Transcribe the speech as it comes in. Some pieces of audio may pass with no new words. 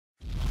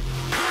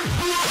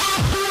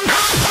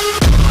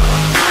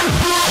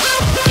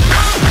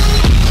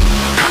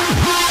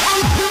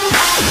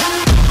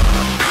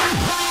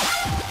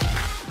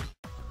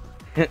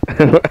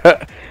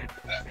Let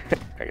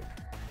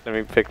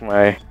me pick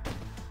my...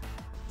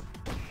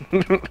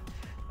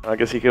 I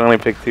guess you can only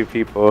pick 2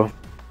 people.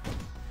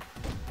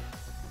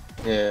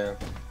 Yeah.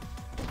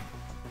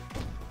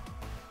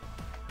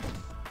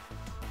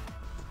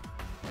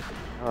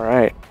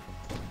 Alright.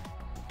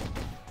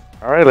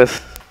 Alright,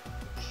 let's...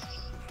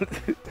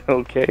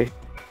 Okay.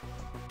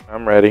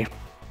 I'm ready.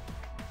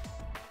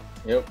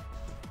 Yep.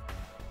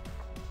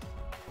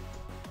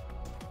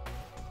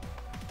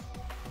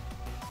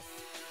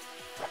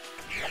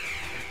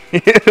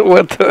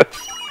 What the...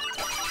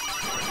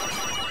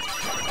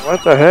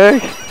 What the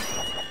heck?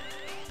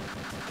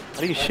 How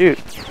do you shoot?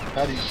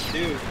 How do you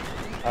shoot?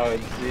 Oh,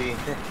 it's Z.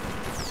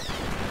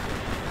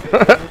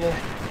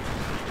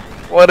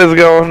 What is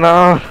going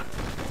on?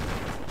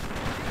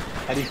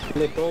 How do you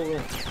flip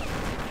over?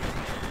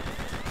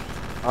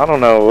 I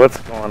don't know what's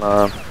going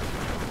on.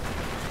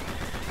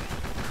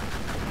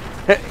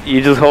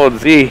 You just hold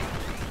Z.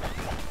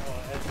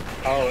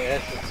 Oh,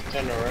 S is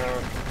turn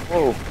around.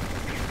 Whoa.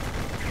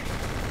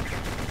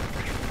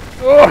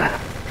 Oh.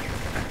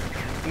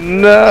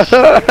 No.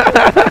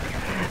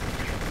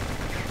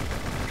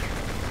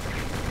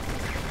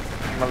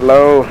 I'm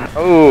low.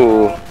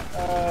 Oh.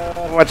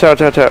 Watch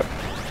out, watch out.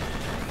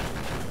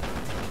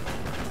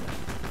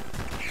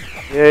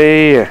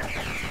 Yay.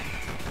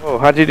 Oh,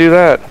 how'd you do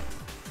that?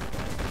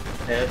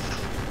 S.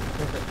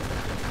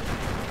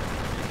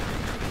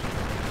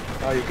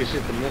 Oh, you can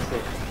shoot the missile.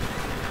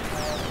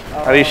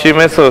 How do you shoot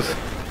missiles?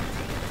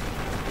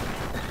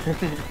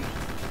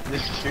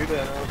 Just shoot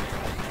at them.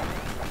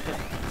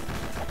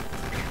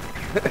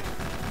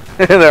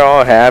 They're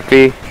all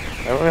happy.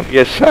 I'm gonna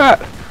get shot.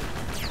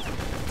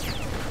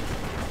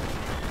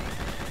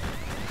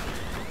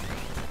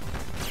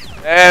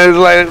 And it's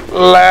like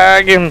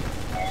lagging.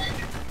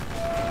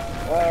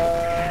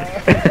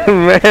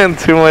 Man,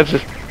 too much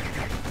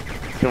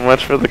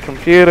for the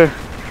computer.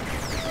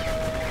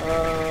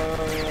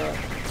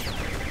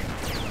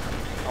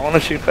 I want to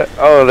shoot that.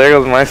 Oh, there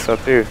goes my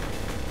stuff too.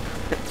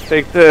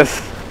 Take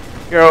this,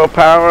 girl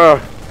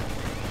power.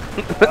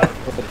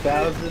 With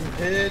 1,000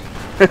 hit.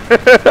 Oh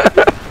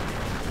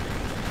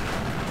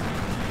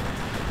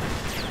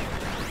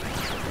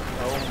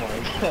my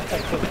god,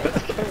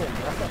 what's going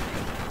on?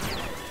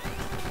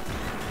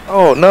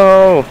 Oh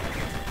no!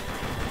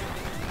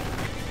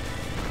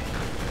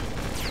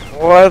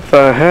 What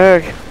the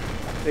heck?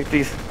 Take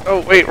these.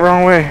 Oh wait,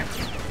 wrong way.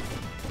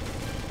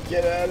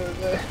 Get out of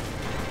there.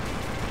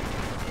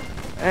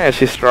 Man,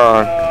 she's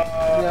strong.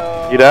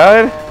 No. You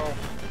died? I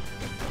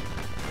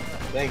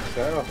think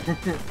so.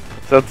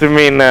 It's up to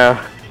me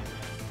now.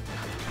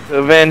 To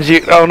avenge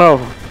you. Oh no.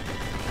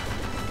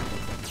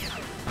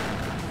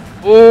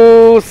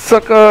 Oh,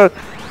 sucker.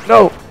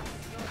 No.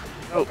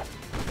 No.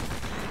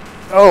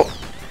 No.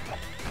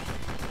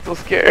 So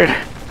scared.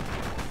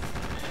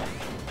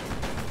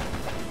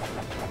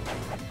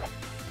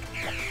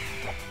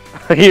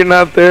 You're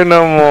not there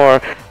no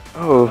more.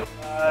 Oh.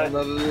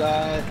 Another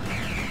lie.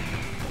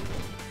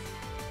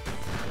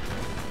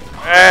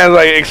 Man, it's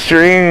like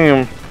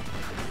extreme.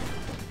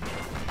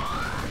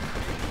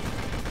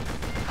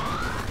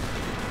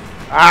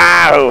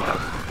 Ow!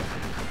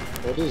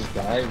 What is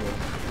diving?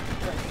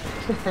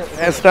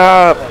 Man,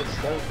 stop. What's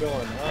going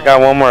on? I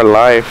got one more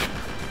life.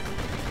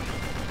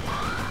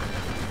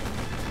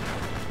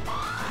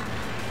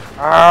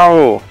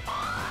 Ow!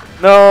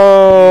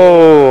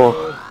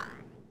 No!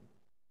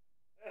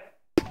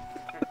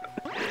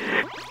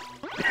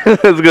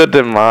 Let's go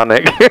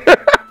demonic.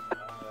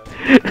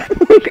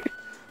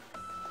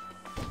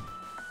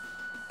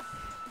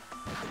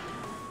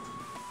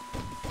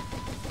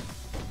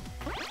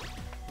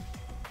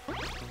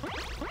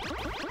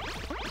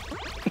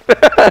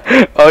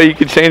 Oh, you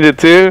can change it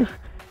too?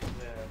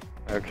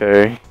 Yeah.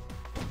 Okay.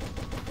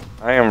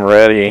 I am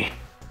ready.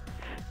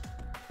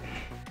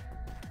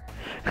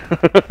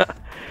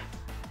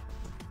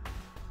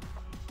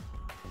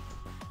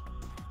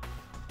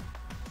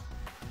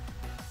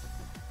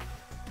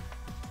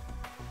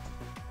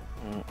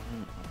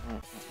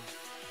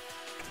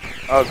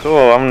 Oh,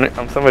 cool.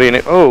 I'm somebody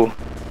new. Oh,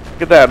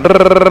 look at that.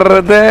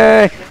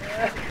 Dang.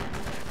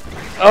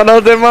 Oh no,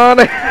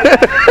 demonic.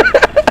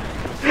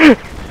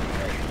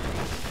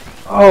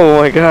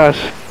 Oh my gosh.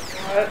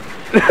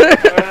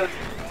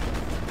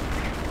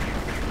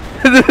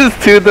 This is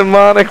too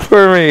demonic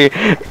for me.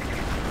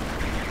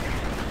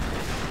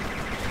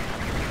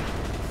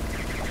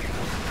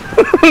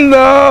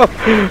 No.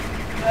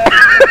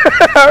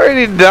 I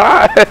already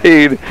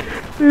died.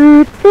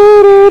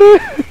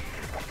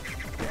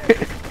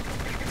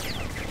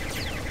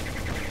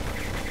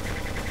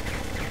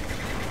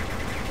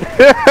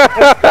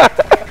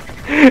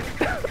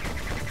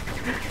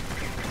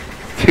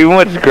 Too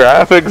much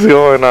graphics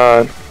going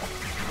on.